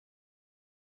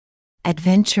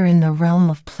Adventure in the Realm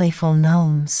of Playful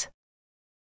Gnomes.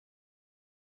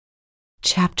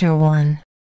 Chapter 1.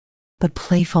 The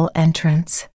Playful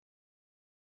Entrance.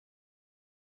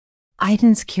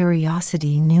 Aidan's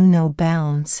curiosity knew no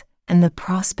bounds, and the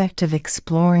prospect of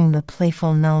exploring the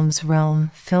Playful Gnomes realm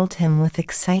filled him with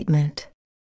excitement.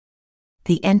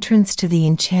 The entrance to the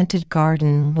enchanted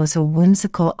garden was a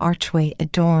whimsical archway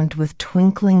adorned with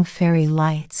twinkling fairy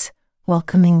lights,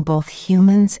 welcoming both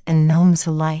humans and gnomes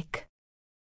alike.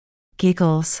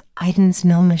 Giggles, Aidan's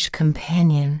gnomish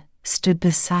companion, stood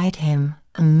beside him,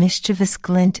 a mischievous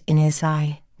glint in his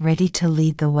eye, ready to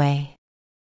lead the way.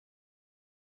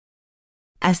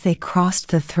 As they crossed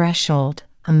the threshold,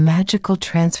 a magical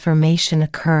transformation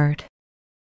occurred.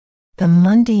 The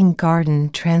mundane garden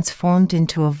transformed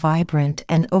into a vibrant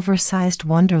and oversized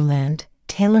wonderland,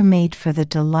 tailor-made for the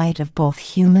delight of both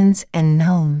humans and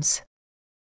gnomes.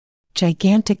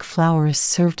 Gigantic flowers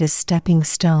served as stepping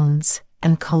stones,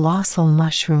 and colossal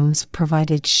mushrooms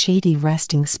provided shady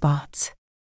resting spots.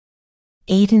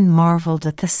 Aidan marveled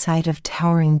at the sight of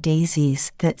towering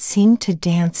daisies that seemed to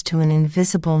dance to an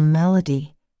invisible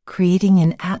melody, creating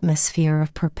an atmosphere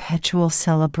of perpetual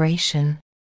celebration.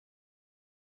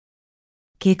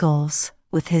 Giggles,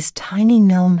 with his tiny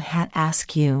gnome hat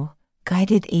askew,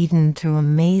 guided Aidan through a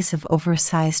maze of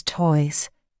oversized toys,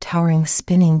 towering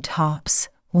spinning tops,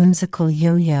 whimsical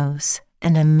yo-yos,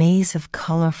 and a maze of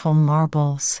colorful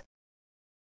marbles.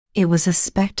 It was a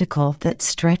spectacle that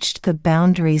stretched the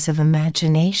boundaries of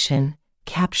imagination,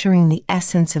 capturing the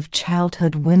essence of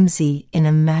childhood whimsy in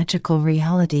a magical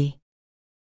reality.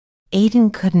 Aidan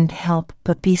couldn't help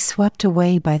but be swept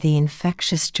away by the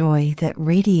infectious joy that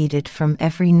radiated from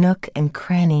every nook and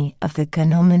cranny of the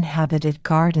gnome-inhabited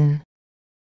garden.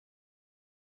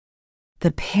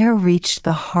 The pair reached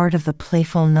the heart of the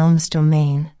Playful Gnomes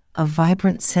domain, a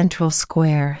vibrant central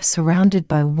square surrounded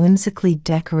by whimsically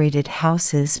decorated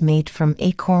houses made from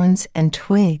acorns and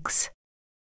twigs.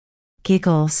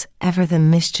 Giggles, ever the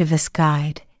mischievous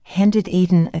guide, handed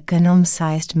Aidan a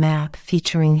gnome-sized map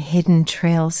featuring hidden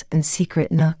trails and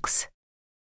secret nooks.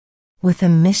 With a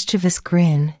mischievous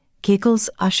grin, Giggles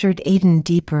ushered Aidan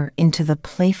deeper into the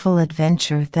playful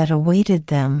adventure that awaited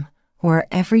them, where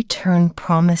every turn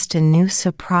promised a new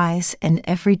surprise and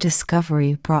every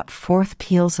discovery brought forth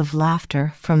peals of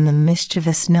laughter from the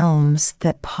mischievous gnomes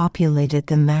that populated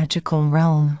the magical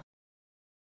realm.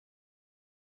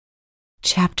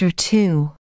 Chapter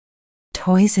 2.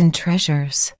 Toys and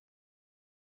Treasures.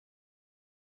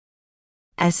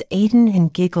 As Aidan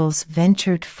and Giggles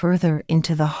ventured further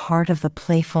into the heart of the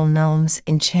Playful Gnomes'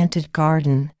 enchanted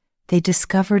garden, they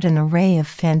discovered an array of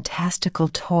fantastical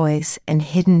toys and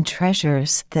hidden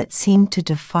treasures that seemed to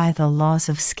defy the laws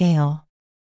of scale.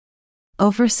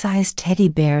 Oversized teddy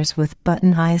bears with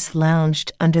button eyes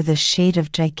lounged under the shade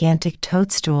of gigantic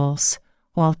toadstools,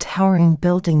 while towering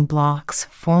building blocks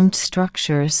formed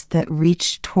structures that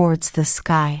reached towards the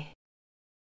sky.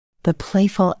 The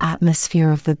playful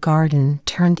atmosphere of the garden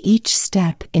turned each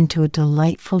step into a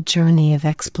delightful journey of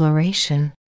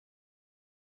exploration.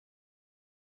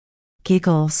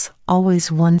 Giggles,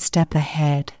 always one step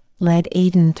ahead, led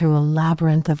Aidan through a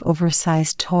labyrinth of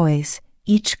oversized toys,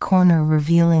 each corner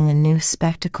revealing a new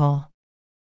spectacle.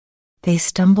 They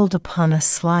stumbled upon a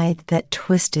slide that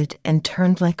twisted and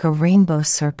turned like a rainbow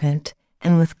serpent,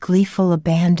 and with gleeful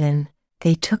abandon,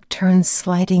 they took turns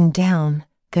sliding down,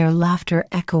 their laughter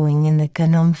echoing in the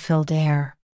gnome-filled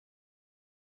air.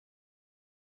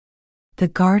 The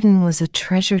garden was a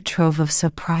treasure trove of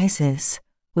surprises,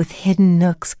 with hidden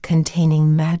nooks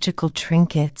containing magical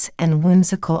trinkets and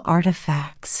whimsical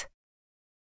artifacts.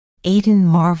 Aidan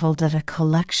marveled at a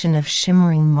collection of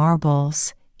shimmering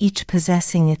marbles, each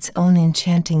possessing its own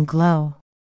enchanting glow.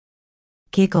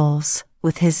 Giggles,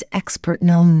 with his expert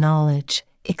gnome knowledge,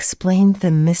 explained the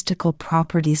mystical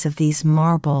properties of these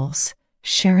marbles,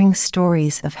 sharing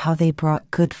stories of how they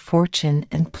brought good fortune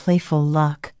and playful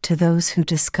luck to those who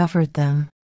discovered them.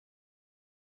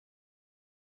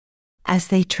 As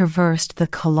they traversed the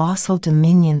colossal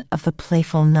dominion of the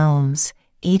Playful Gnomes,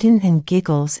 Aidan and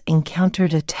Giggles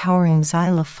encountered a towering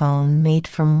xylophone made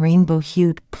from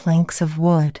rainbow-hued planks of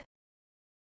wood.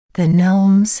 The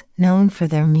gnomes, known for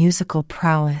their musical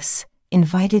prowess,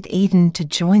 invited Aidan to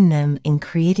join them in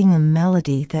creating a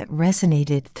melody that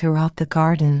resonated throughout the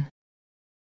garden.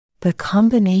 The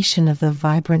combination of the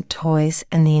vibrant toys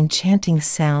and the enchanting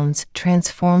sounds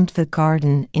transformed the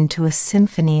garden into a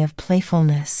symphony of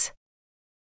playfulness.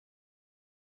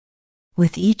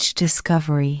 With each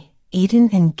discovery, Aidan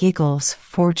and Giggles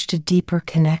forged a deeper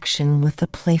connection with the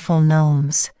Playful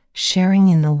Gnomes, sharing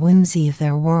in the whimsy of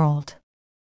their world.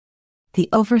 The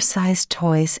oversized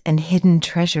toys and hidden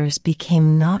treasures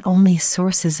became not only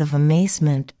sources of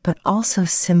amazement but also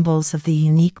symbols of the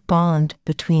unique bond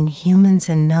between humans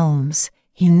and gnomes,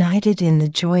 united in the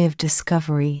joy of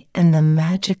discovery and the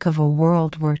magic of a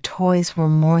world where toys were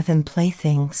more than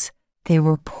playthings, they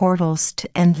were portals to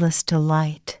endless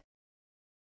delight.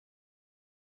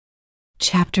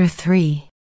 Chapter 3.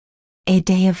 A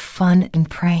Day of Fun and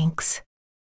Pranks.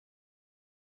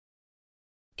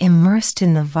 Immersed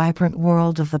in the vibrant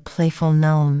world of the playful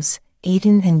gnomes,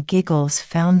 Aidan and Giggles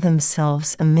found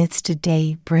themselves amidst a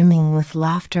day brimming with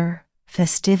laughter,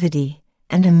 festivity,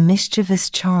 and a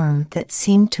mischievous charm that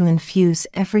seemed to infuse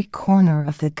every corner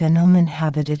of the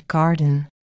gnome-inhabited garden.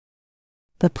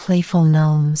 The playful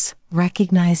gnomes,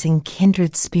 recognizing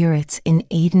kindred spirits in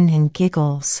Aidan and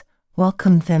Giggles,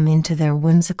 welcomed them into their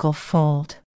whimsical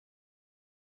fold.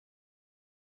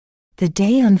 The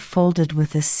day unfolded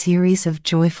with a series of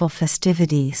joyful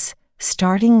festivities,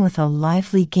 starting with a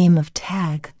lively game of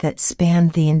tag that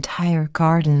spanned the entire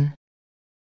garden.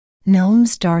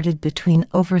 Gnomes darted between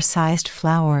oversized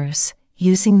flowers,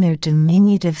 using their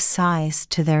diminutive size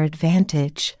to their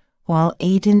advantage, while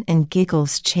Aidan and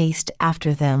Giggles chased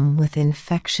after them with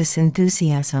infectious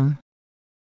enthusiasm.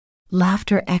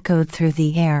 Laughter echoed through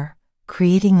the air,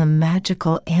 creating a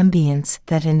magical ambience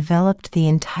that enveloped the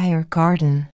entire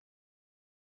garden.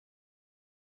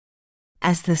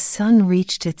 As the sun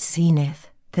reached its zenith,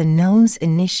 the gnomes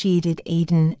initiated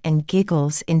Aidan and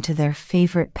Giggles into their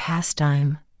favorite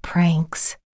pastime,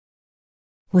 pranks.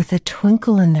 With a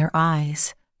twinkle in their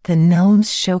eyes, the gnomes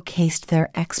showcased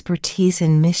their expertise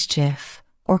in mischief,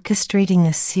 orchestrating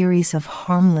a series of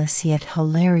harmless yet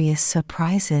hilarious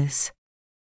surprises.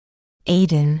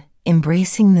 Aidan,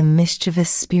 embracing the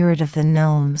mischievous spirit of the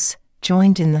gnomes,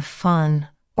 joined in the fun,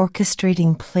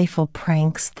 orchestrating playful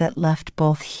pranks that left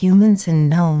both humans and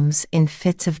gnomes in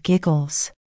fits of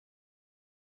giggles.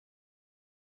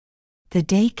 The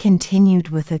day continued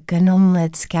with a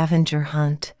gnome-led scavenger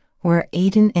hunt, where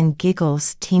Aidan and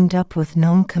Giggles teamed up with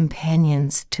gnome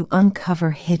companions to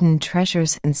uncover hidden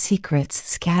treasures and secrets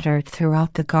scattered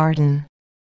throughout the garden.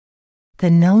 The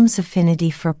gnomes'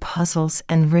 affinity for puzzles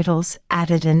and riddles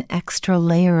added an extra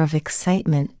layer of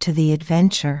excitement to the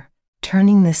adventure,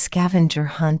 turning the scavenger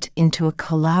hunt into a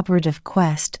collaborative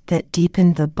quest that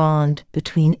deepened the bond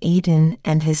between Aidan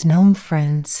and his gnome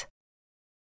friends.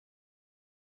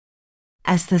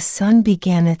 As the sun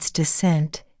began its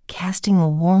descent, casting a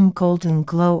warm golden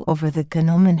glow over the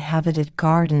gnome-inhabited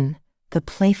garden, the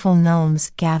playful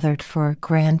gnomes gathered for a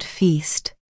grand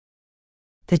feast.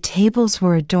 The tables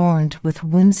were adorned with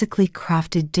whimsically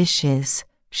crafted dishes,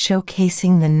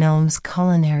 showcasing the gnomes'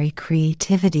 culinary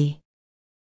creativity.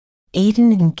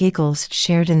 Aidan and Giggles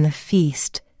shared in the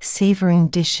feast, savoring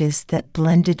dishes that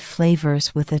blended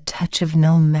flavors with a touch of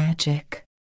gnome magic.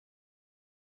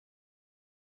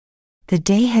 The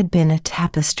day had been a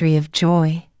tapestry of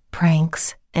joy,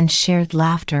 pranks, and shared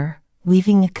laughter,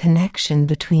 weaving a connection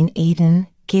between Aidan,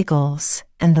 Giggles,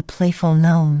 and the playful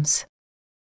gnomes.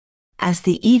 As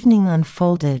the evening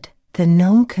unfolded, the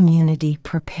gnome community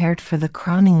prepared for the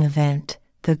crowning event,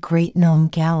 the Great Gnome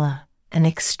Gala, an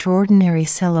extraordinary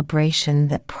celebration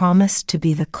that promised to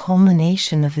be the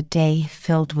culmination of a day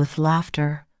filled with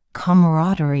laughter,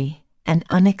 camaraderie, and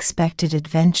unexpected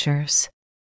adventures.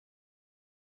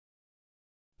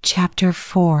 Chapter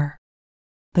 4.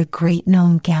 The Great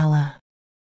Gnome Gala.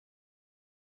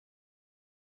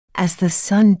 As the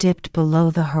sun dipped below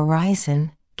the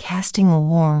horizon, casting a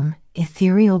warm,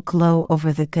 ethereal glow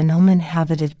over the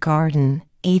gnome-inhabited garden,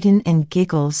 Aidan and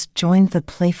Giggles joined the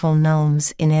playful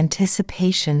gnomes in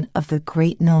anticipation of the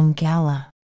Great Gnome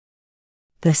Gala.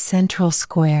 The central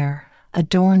square,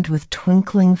 adorned with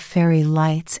twinkling fairy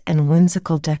lights and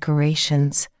whimsical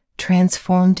decorations,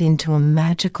 transformed into a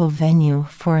magical venue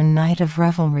for a night of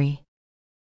revelry.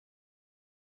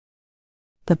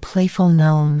 The playful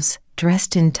gnomes,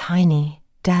 dressed in tiny,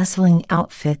 dazzling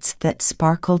outfits that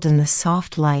sparkled in the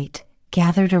soft light,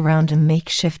 gathered around a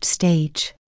makeshift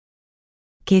stage.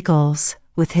 Giggles,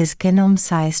 with his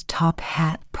gnome-sized top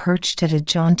hat perched at a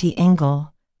jaunty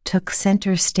angle, took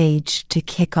center stage to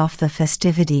kick off the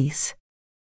festivities.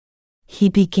 He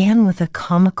began with a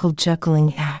comical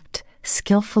juggling act,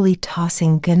 skillfully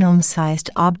tossing gnome-sized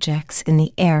objects in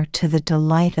the air to the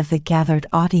delight of the gathered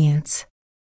audience.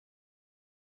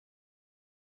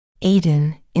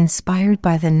 Aidan, inspired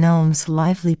by the gnome's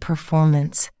lively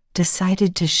performance,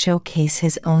 decided to showcase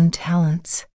his own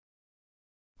talents.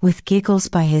 With Giggles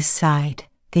by his side,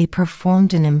 they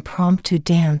performed an impromptu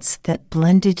dance that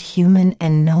blended human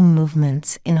and gnome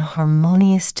movements in a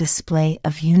harmonious display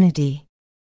of unity.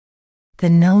 The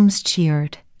gnomes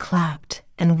cheered, clapped,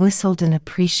 and whistled in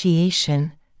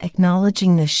appreciation,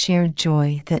 acknowledging the shared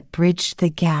joy that bridged the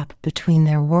gap between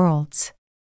their worlds.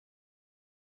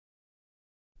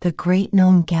 The Great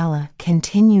Gnome Gala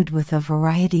continued with a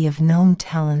variety of gnome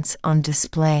talents on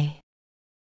display.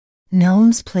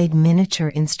 Gnomes played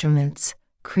miniature instruments,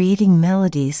 creating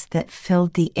melodies that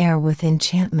filled the air with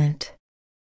enchantment.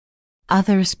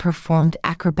 Others performed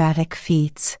acrobatic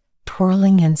feats,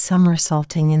 twirling and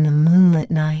somersaulting in the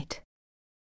moonlit night.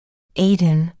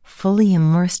 Aidan, fully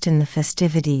immersed in the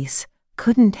festivities,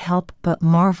 couldn't help but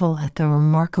marvel at the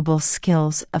remarkable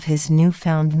skills of his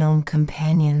newfound gnome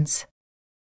companions.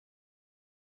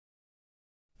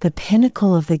 The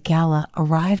pinnacle of the gala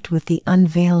arrived with the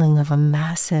unveiling of a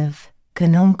massive,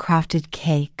 gnome-crafted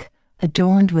cake,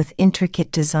 adorned with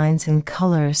intricate designs and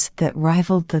colors that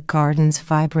rivaled the garden's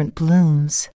vibrant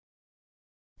blooms.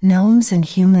 Gnomes and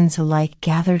humans alike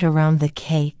gathered around the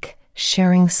cake,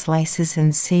 sharing slices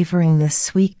and savoring the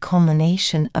sweet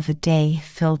culmination of a day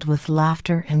filled with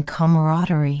laughter and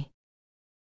camaraderie.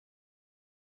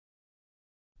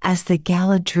 As the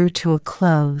gala drew to a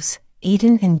close,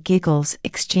 Aidan and Giggles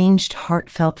exchanged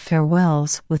heartfelt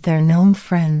farewells with their gnome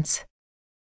friends.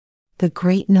 The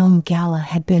Great Gnome Gala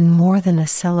had been more than a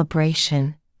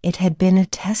celebration, it had been a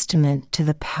testament to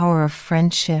the power of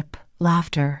friendship,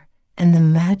 laughter, and the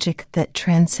magic that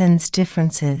transcends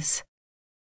differences.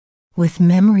 With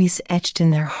memories etched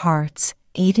in their hearts,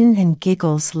 Aidan and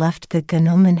Giggles left the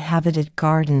gnome-inhabited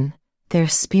garden, their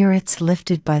spirits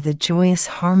lifted by the joyous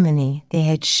harmony they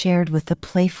had shared with the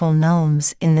playful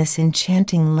gnomes in this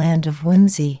enchanting land of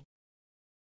whimsy.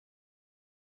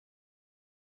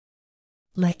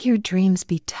 Let your dreams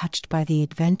be touched by the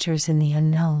adventures in the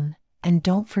unknown, and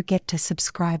don't forget to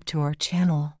subscribe to our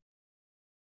channel.